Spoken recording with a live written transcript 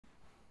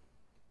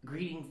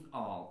Greetings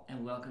all,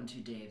 and welcome to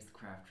Dave's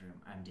Craft Room.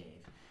 I'm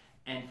Dave,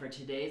 and for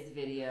today's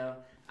video,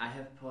 I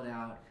have pulled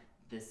out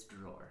this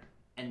drawer,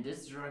 and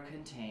this drawer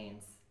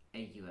contains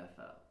a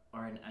UFO,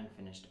 or an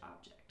unfinished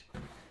object.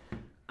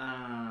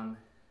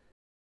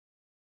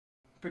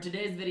 For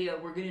today's video,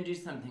 we're gonna do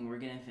something. We're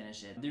gonna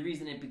finish it. The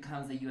reason it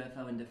becomes a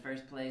UFO in the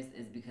first place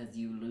is because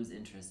you lose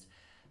interest.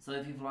 So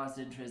if you've lost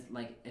interest,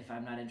 like, if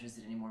I'm not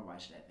interested anymore, why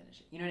should I finish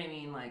it? You know what I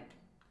mean?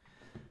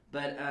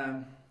 But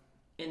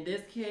in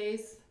this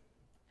case,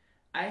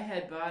 I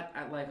had bought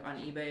like on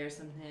eBay or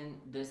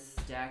something this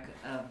stack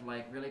of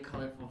like really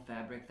colorful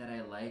fabric that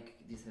I like.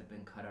 These have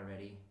been cut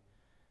already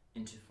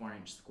into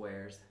 4-inch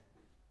squares.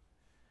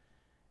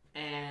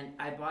 And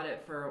I bought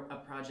it for a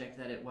project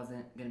that it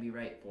wasn't going to be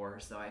right for,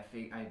 so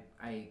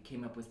I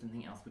came up with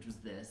something else, which was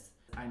this.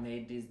 I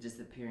made these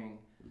disappearing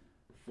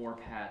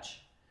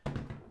 4-patch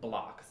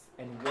blocks.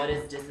 And what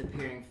is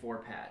disappearing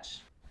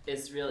 4-patch?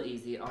 It's real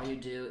easy. All you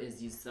do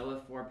is you sew a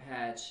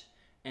 4-patch,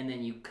 and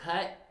then you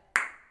cut,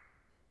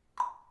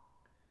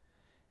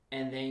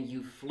 and then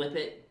you flip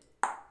it,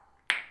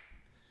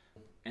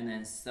 and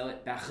then sew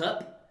it back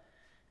up,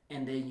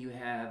 and then you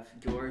have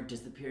your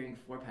disappearing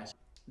 4-patch.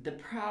 The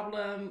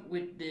problem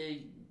with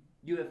the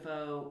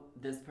UFO,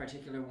 this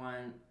particular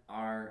one,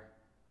 are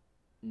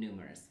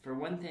numerous. For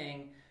one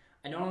thing,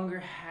 I no longer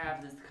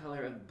have this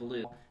color of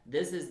blue.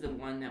 This is the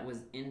one that was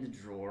in the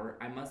drawer.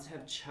 I must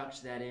have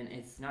chucked that in.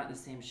 It's not the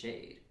same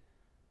shade.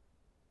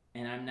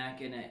 And I'm not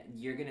gonna,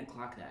 you're gonna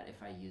clock that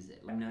if I use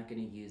it. I'm not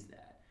gonna use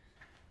that.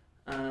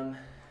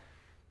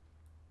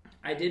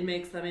 I did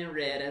make some in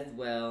red as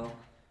well.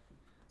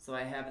 So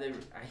I have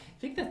I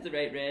think that's the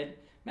right red.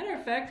 Matter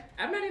of fact,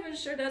 I'm not even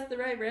sure that's the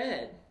right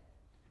red.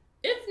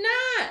 It's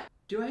not!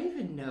 Do I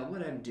even know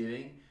what I'm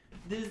doing?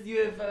 This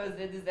UFO is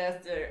a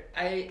disaster.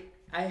 I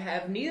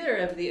have neither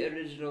of the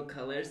original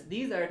colors.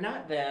 These are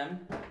not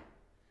them.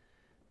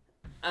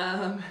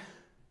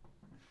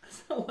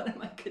 So what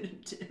am I gonna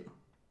do?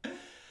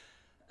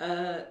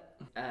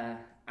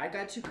 I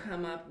got to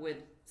come up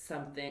with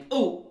something.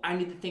 Oh, I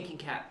need the thinking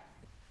cap.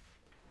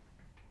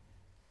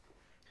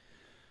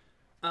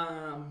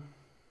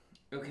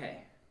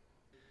 Okay.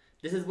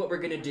 This is what we're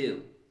gonna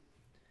do.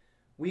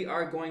 We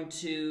are going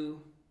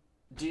to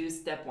do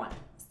step 1.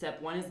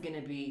 Step 1 is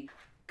gonna be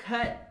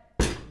cut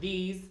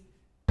these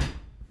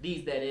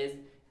that is,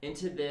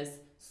 into this,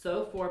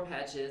 sew 4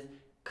 patches,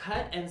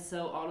 cut and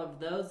sew all of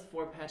those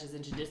 4 patches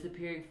into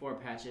disappearing 4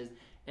 patches,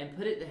 and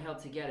put it the hell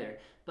together.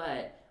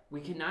 But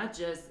we cannot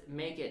just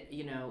make it,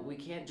 you know, we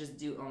can't just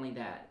do only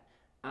that.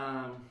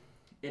 An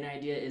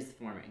idea is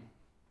forming.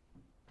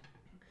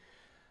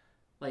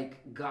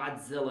 Like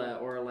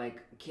Godzilla, or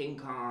like King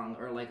Kong,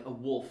 or like a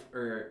wolf,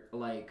 or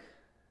like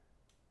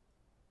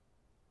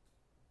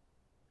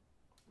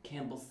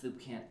Campbell's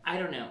soup can. I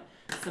don't know.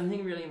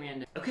 Something really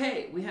random.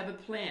 Okay, we have a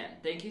plan.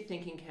 Thank you,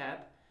 thinking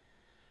cap.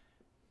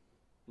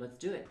 Let's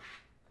do it.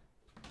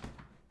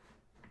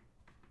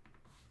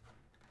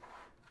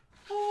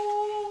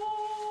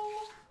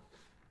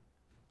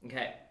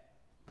 Okay.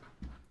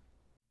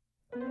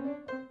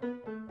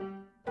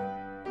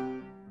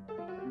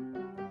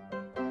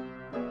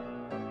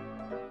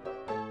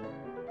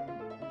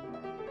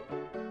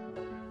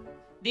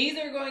 These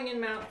are going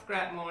in Mount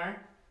Scrapmore,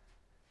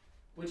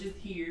 which is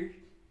here.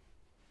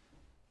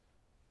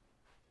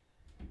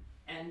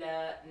 And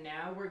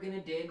now we're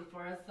gonna dig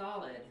for a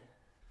solid.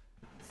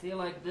 See,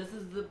 like, this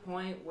is the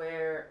point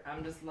where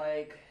I'm just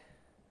like,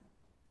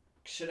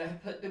 should I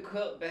put the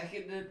quilt back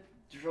in the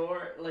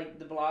drawer, like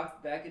the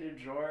blocks back in the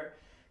drawer?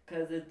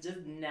 Cause it's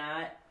just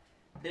not,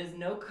 there's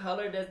no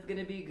color that's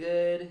gonna be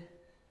good.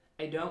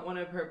 I don't want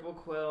a purple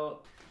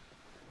quilt.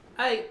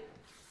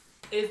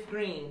 It's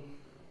green.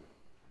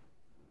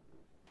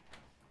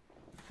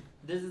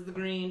 This is the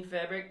green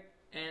fabric,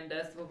 and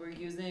that's what we're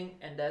using,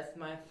 and that's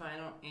my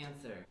final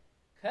answer.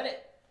 Cut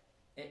it.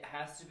 It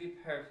has to be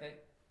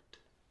perfect.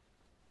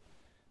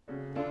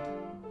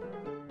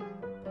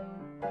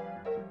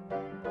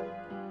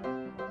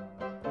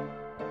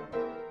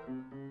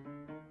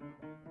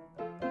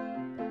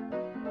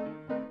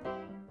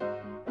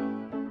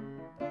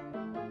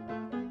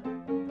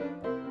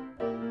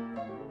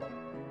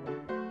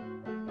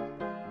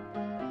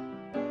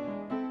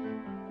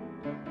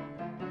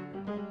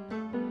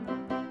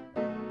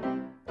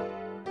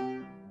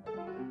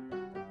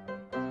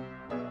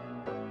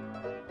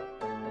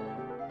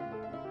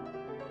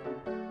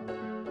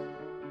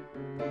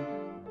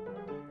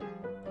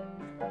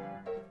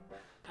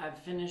 I've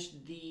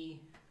finished the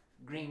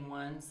green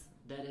ones,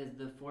 that is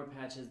the 4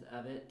 patches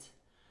of it,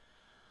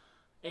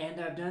 and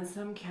I've done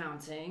some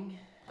counting,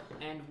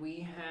 and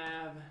we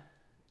have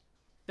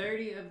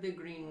 30 of the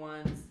green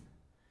ones,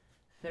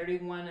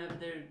 31 of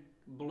the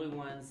blue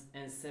ones,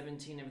 and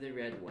 17 of the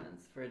red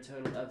ones, for a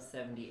total of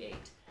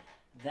 78.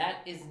 That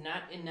is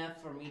not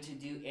enough for me to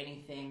do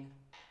anything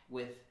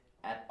with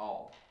at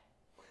all.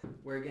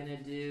 We're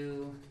gonna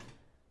do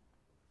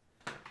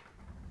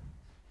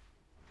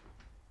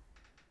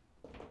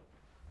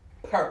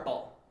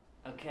purple,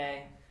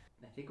 okay?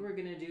 I think we're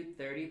gonna do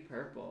 30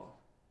 purple.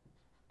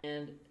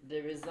 And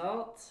the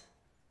result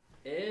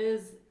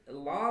is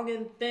long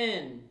and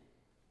thin.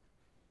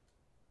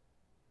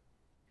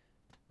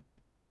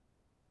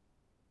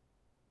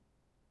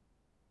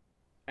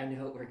 I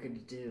know what we're gonna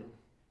do.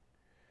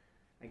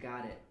 I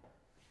got it.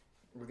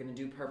 We're gonna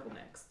do purple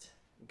next.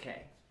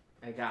 Okay,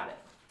 I got it.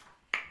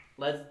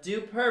 Let's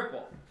do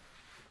purple.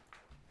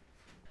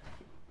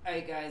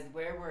 Alright guys,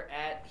 where we're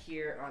at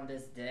here on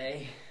this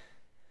day,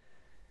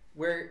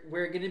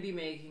 we're gonna be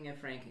making a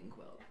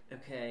Frankenquilt,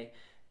 okay?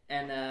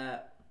 And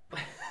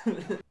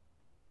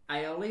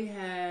I only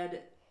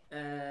had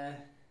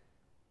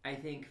I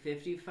think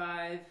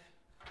 55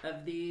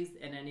 of these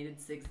and I needed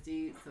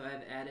 60, so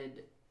I've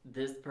added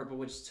this purple,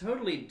 which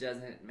totally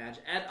doesn't match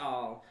at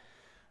all.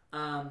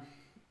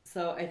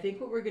 So I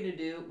think what we're gonna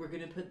do, we're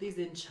gonna put these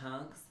in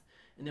chunks,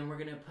 and then we're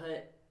gonna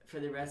put, for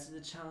the rest of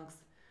the chunks,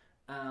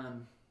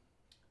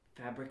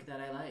 fabric that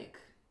I like,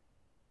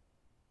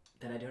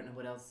 that I don't know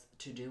what else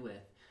to do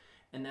with.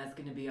 And that's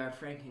gonna be our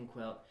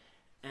Frankenquilt.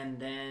 And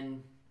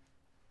then,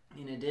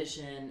 in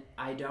addition,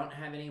 I don't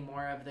have any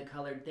more of the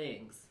colored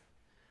things.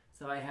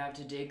 So I have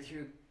to dig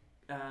through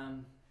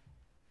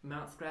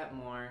Mount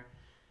Scrapmore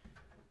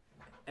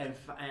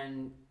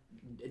and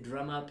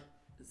drum up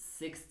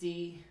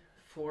 60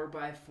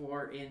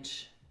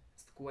 4x4-inch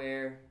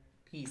square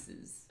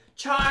pieces.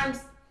 Charms!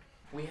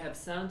 We have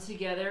sewn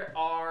together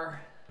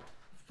our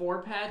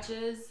 4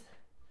 patches.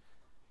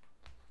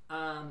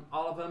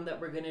 All of them that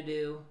we're gonna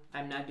do.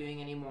 I'm not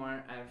doing any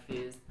more, I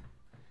refuse.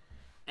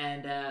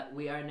 And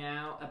we are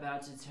now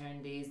about to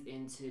turn these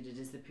into the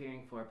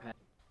disappearing 4 patches.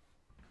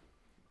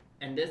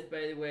 And this,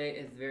 by the way,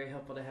 is very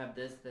helpful to have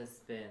this that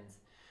spins.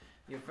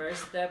 Your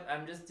first step,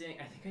 I'm just doing,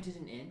 I think I did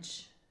 1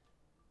 inch.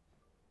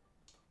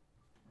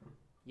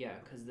 Yeah,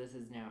 because this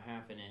is now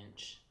 ½ an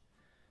inch.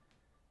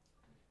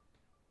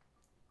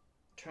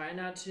 Try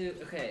not to,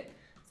 okay,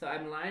 so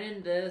I'm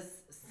lining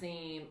this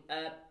seam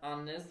up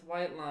on this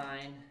white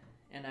line,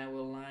 and I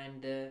will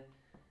line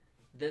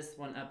this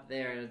one up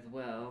there as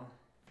well.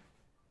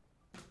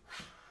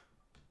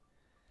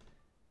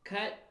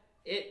 Cut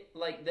it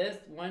like this,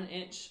 1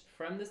 inch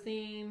from the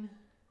seam.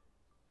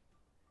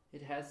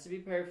 It has to be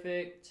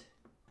perfect.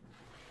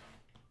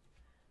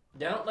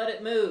 Don't let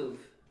it move.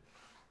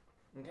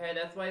 Okay,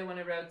 that's why you want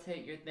to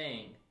rotate your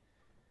thing.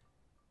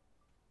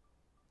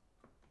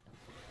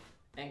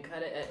 And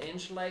cut it 1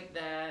 inch like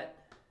that,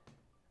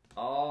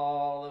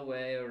 all the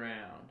way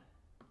around.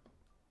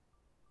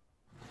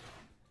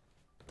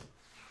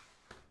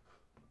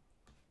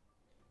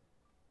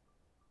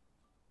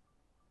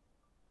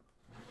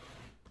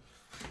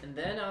 And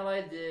then all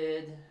I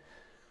did,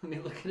 let me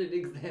look at an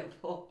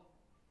example,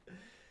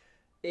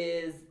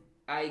 is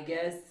I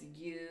guess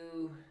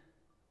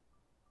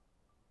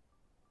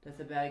that's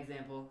a bad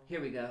example.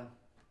 Here we go.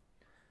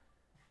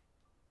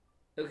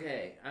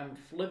 Okay, I'm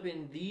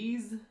flipping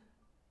these.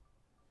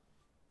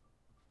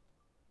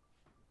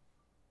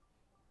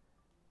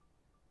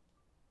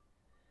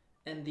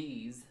 And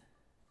these.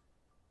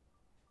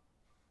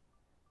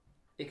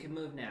 It can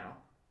move now.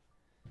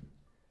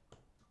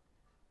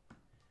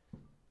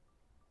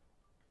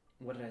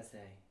 What did I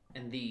say?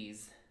 And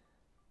these.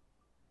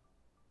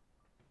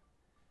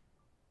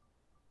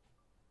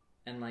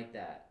 And like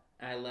that.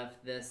 I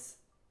left this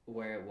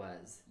where it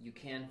was. You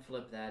can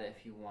flip that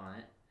if you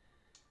want,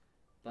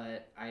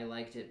 but I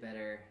liked it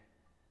better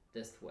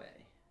this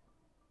way.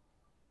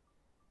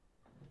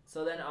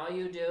 So then all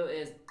you do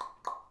is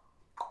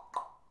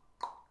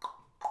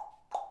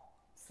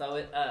sew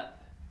it up.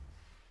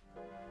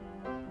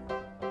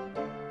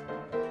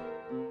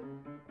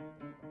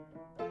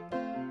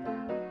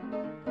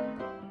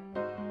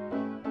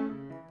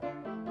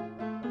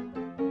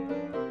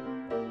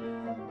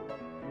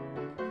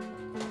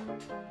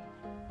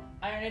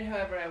 Iron it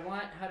however I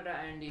want. How did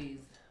I iron these?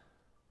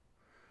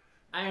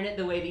 Iron it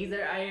the way these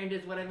are ironed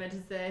is what I meant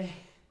to say.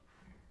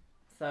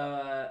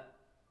 So,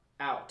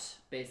 out,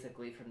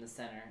 basically, from the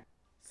center.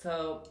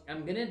 So,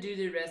 I'm gonna do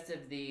the rest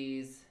of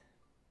these.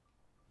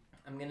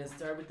 I'm gonna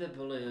start with the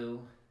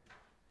blue.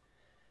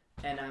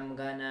 And I'm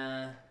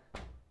gonna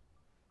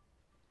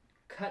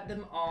cut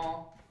them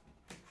all,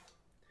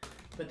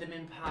 put them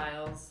in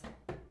piles,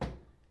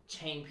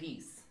 chain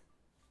piece.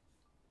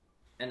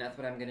 And that's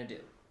what I'm gonna do.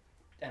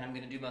 And I'm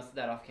gonna do most of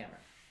that off camera.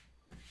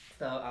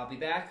 So I'll be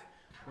back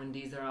when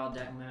these are all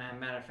done.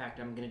 Matter of fact,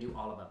 I'm gonna do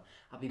all of them.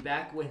 I'll be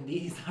back when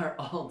these are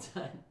all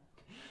done.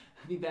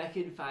 I'll be back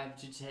in 5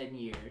 to 10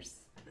 years.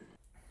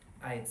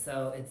 Alright,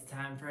 so it's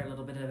time for a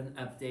little bit of an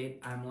update.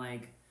 I'm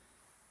like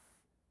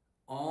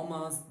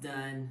almost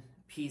done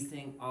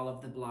piecing all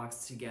of the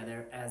blocks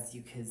together, as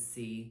you can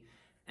see.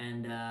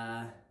 And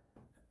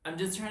I'm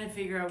just trying to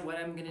figure out what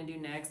I'm gonna do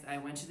next. I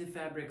went to the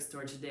fabric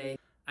store today.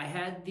 I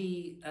had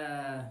the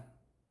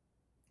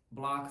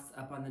blocks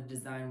up on the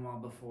design wall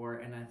before,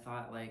 and I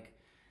thought like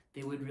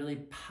they would really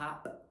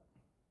pop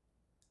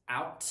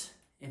out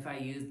if I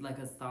used like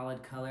a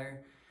solid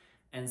color.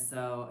 And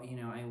so, you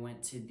know, I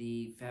went to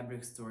the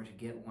fabric store to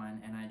get one,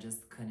 and I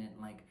just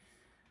couldn't like.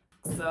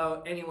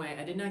 So anyway,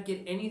 I did not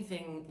get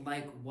anything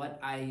like what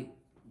I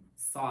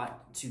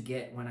sought to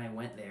get when I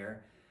went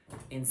there.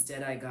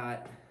 Instead, I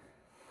got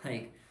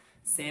like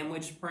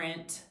sandwich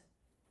print,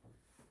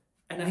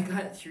 and I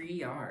got 3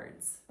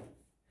 yards.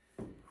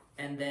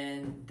 And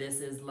then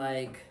this is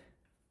like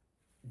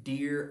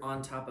deer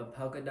on top of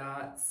polka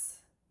dots.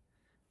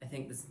 I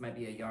think this might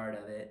be a yard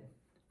of it.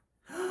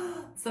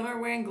 Some are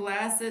wearing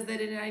glasses. They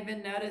didn't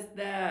even notice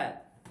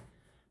that.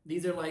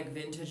 These are like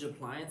vintage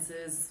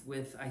appliances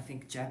with, I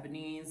think,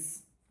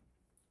 Japanese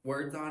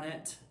words on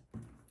it.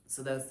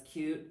 So that's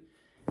cute.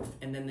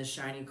 And then the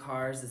shiny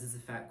cars. This is a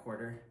fat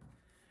quarter.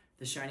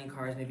 The shiny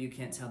cars, maybe you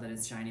can't tell that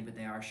it's shiny, but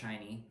they are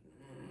shiny.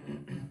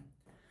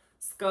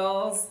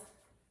 Skulls.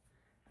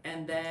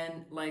 And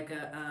then like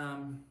a,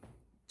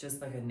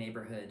 just like a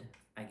neighborhood,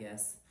 I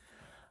guess.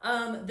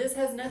 This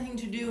has nothing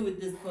to do with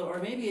this quilt, or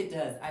maybe it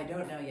does. I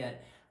don't know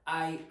yet.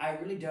 I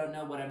really don't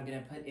know what I'm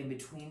gonna put in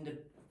between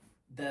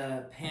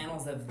the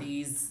panels of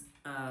these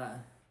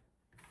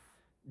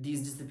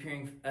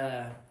disappearing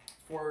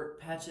 4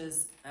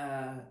 patches.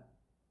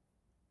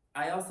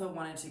 I also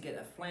wanted to get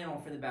a flannel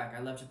for the back.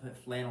 I love to put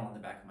flannel on the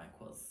back of my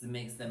quilts. It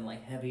makes them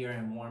like heavier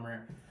and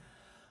warmer.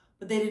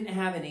 But they didn't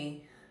have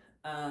any.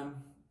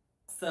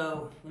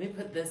 So let me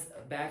put this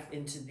back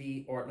into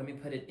the, or let me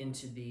put it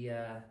into the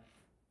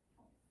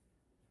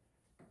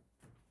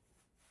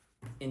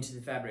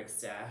fabric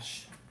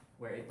stash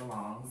where it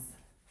belongs.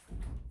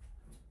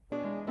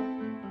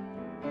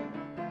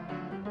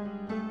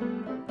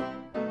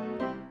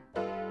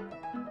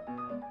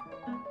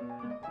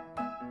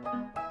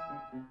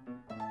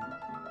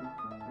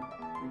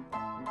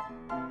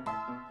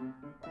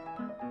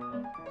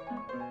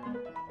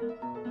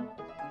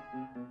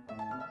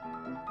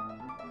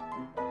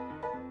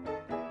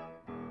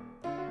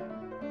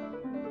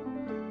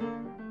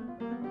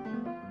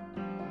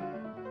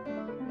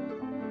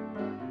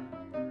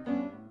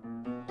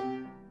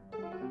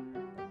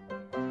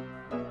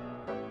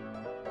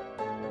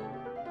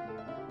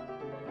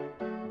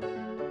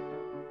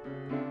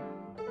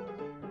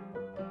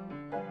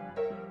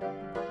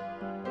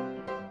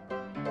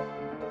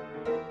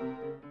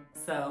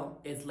 So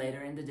it's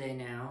later in the day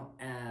now,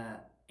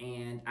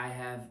 and I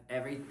have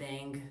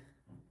everything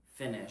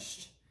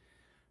finished.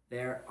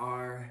 There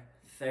are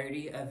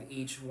 30 of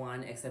each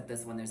one, except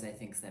this one, there's I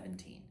think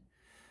 17.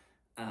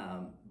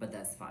 But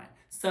that's fine.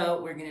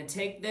 So we're gonna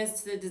take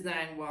this to the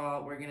design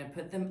wall, we're gonna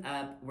put them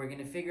up, we're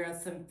gonna figure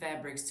out some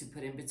fabrics to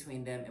put in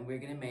between them, and we're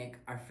gonna make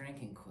our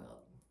Frankenquilt.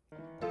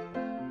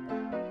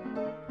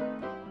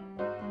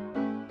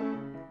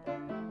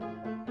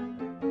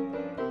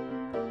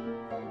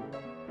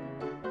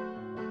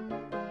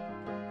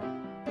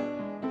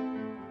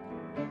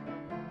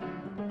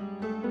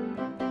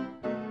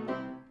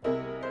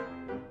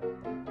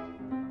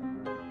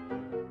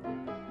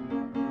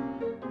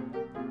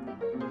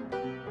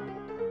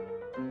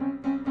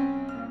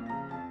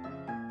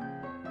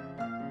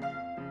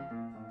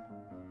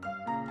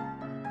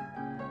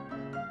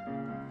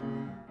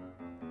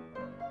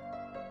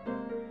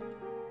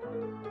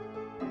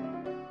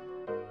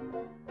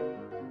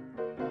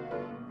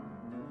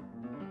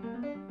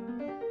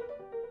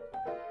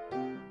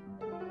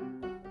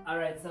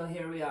 Alright, so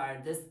here we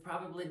are. This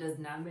probably does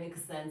not make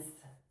sense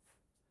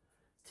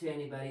to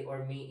anybody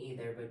or me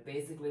either, but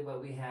basically what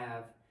we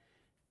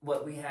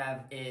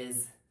have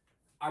is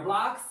our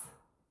blocks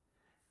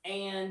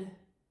and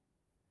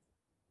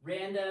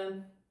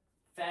random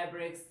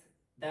fabrics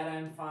that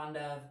I'm fond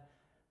of.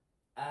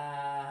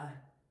 I'm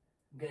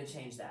gonna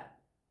change that.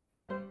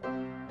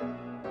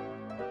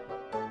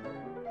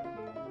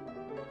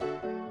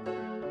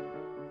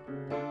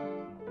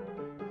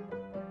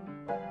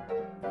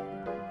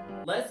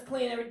 Let's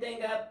clean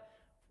everything up.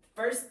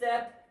 First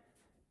step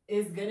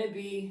is gonna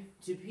be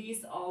to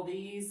piece all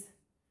these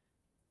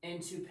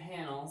into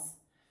panels.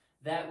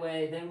 That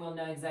way, then we'll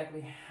know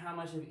exactly how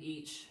much of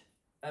each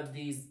of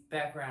these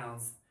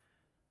backgrounds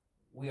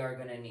we are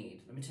gonna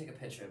need. Let me take a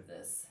picture of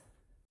this.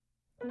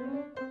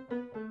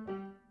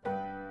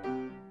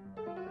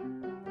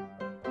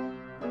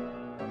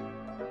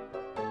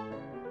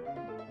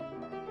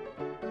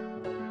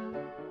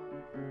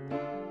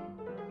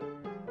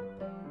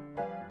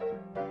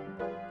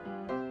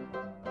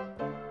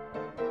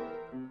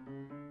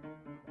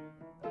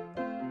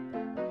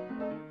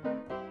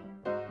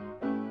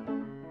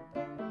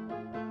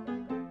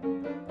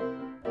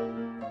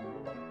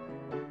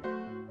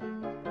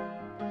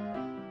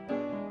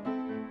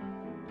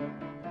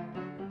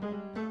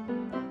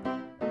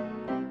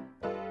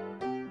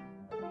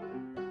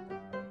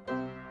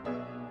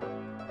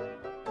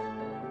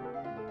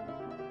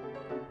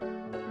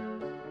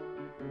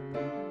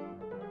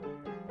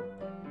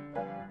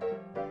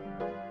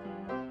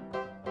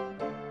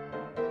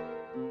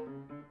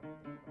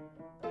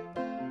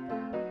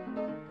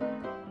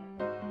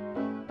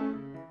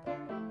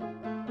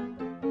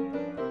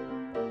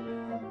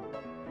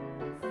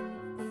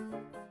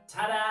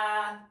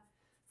 Ta-da!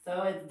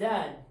 So it's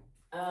done.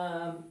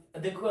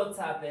 The quilt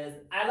top is,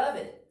 I love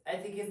it. I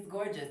think it's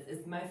gorgeous.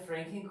 It's my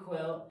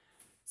Frankenquilt.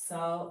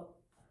 So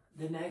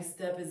the next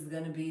step is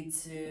gonna be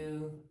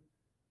to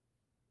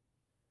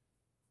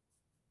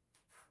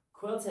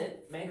quilt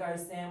it, make our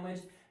sandwich.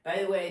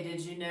 By the way, did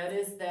you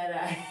notice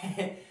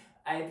that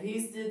I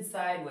pieced it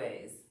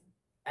sideways?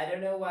 I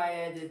don't know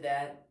why I did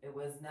that. It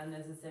was not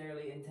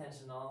necessarily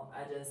intentional.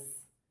 I just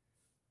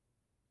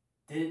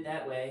did it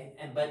that way.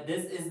 But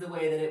this is the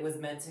way that it was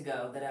meant to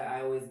go, that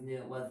I always knew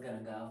it was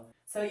gonna go.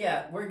 So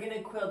yeah, we're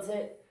gonna quilt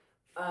it.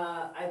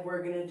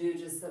 We're gonna do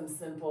just some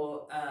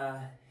simple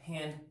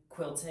hand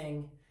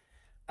quilting.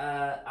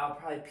 I'll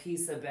probably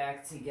piece it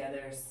back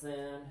together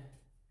soon.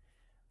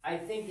 I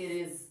think it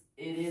is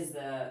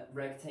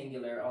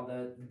rectangular,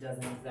 although it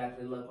doesn't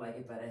exactly look like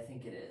it, but I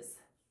think it is.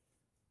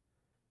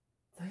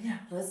 So yeah,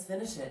 let's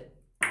finish it.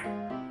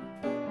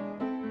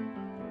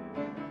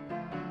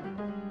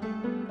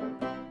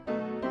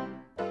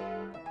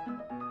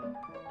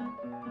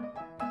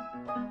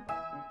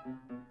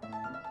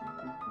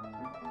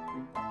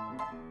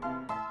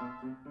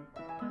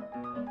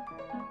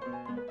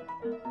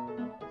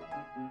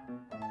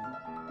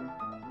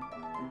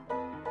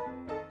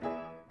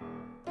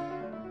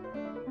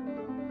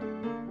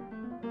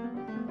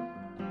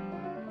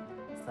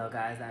 So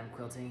guys, I'm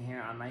quilting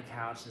here on my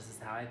couch. This is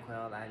how I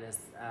quilt. I just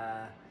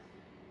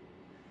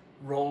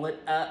roll it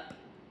up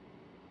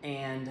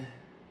and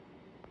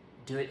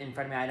do it in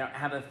front of me. I don't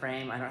have a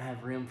frame. I don't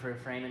have room for a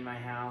frame in my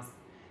house.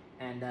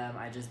 And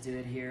I just do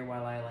it here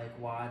while I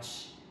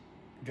watch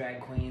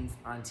drag queens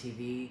on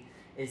TV.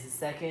 It's the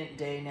second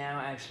day now.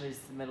 Actually, it's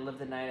the middle of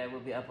the night. I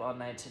will be up all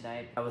night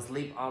tonight. I will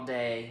sleep all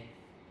day,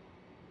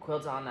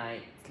 quilt all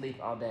night, sleep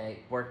all day,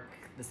 work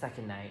the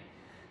second night.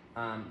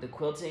 The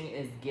quilting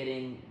is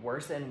getting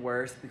worse and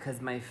worse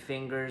because my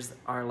fingers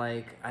are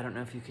I don't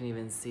know if you can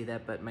even see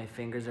that, but my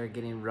fingers are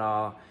getting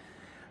raw.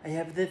 I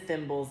have the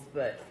thimbles,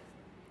 but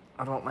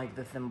I don't like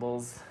the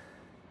thimbles.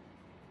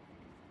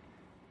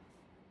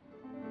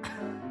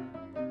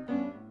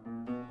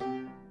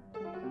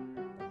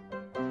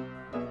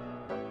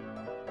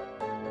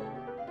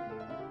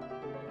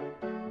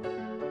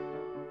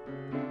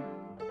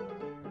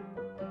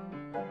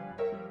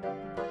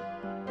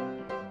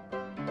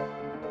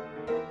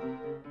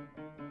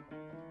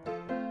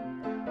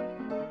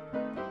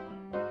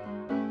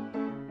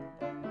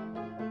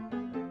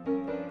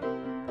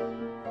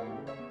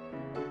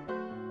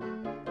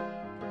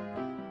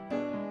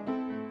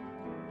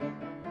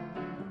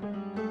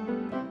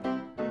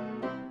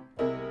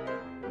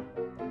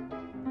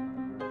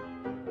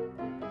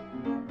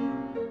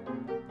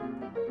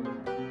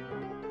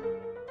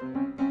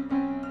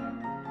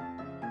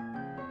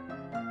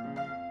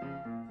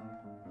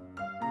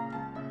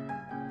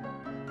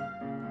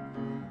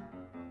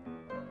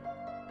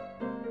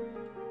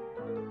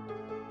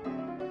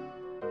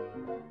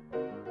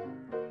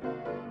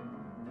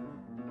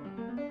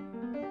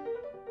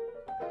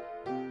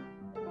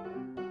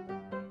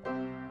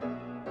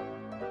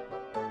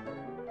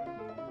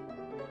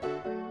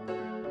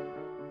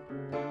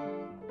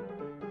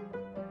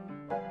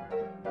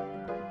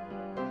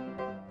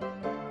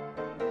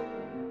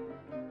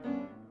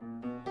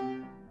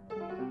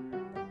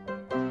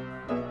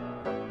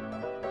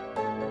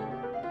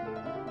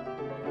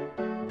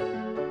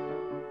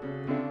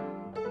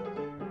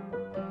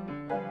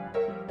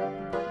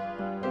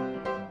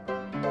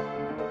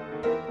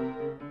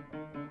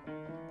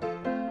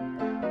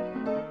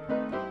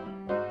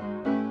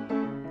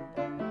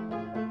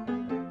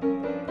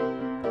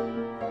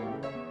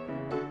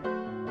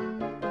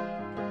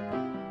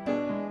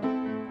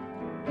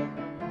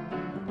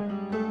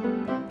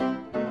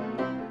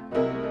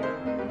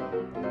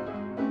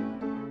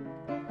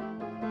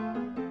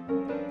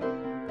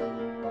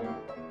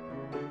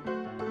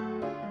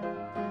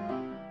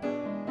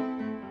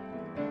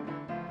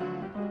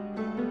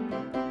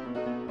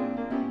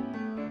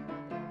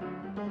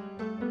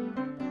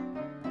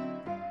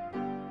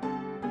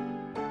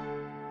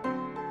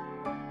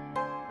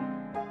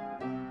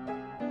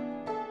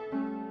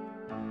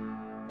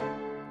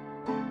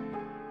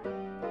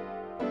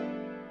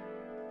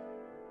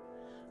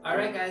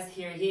 Alright guys,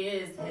 here he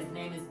is. His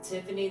name is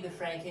Tiffany the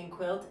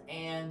Frankenquilt,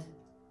 and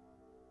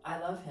I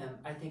love him.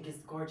 I think it's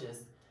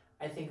gorgeous.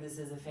 I think this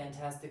is a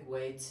fantastic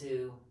way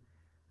to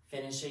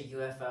finish a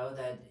UFO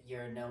that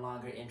you're no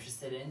longer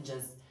interested in.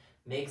 Just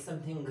make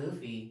something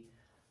goofy.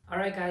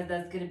 Alright guys,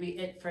 that's going to be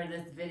it for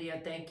this video.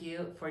 Thank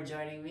you for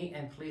joining me,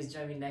 and please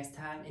join me next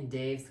time in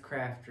Dave's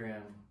Craft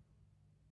Room.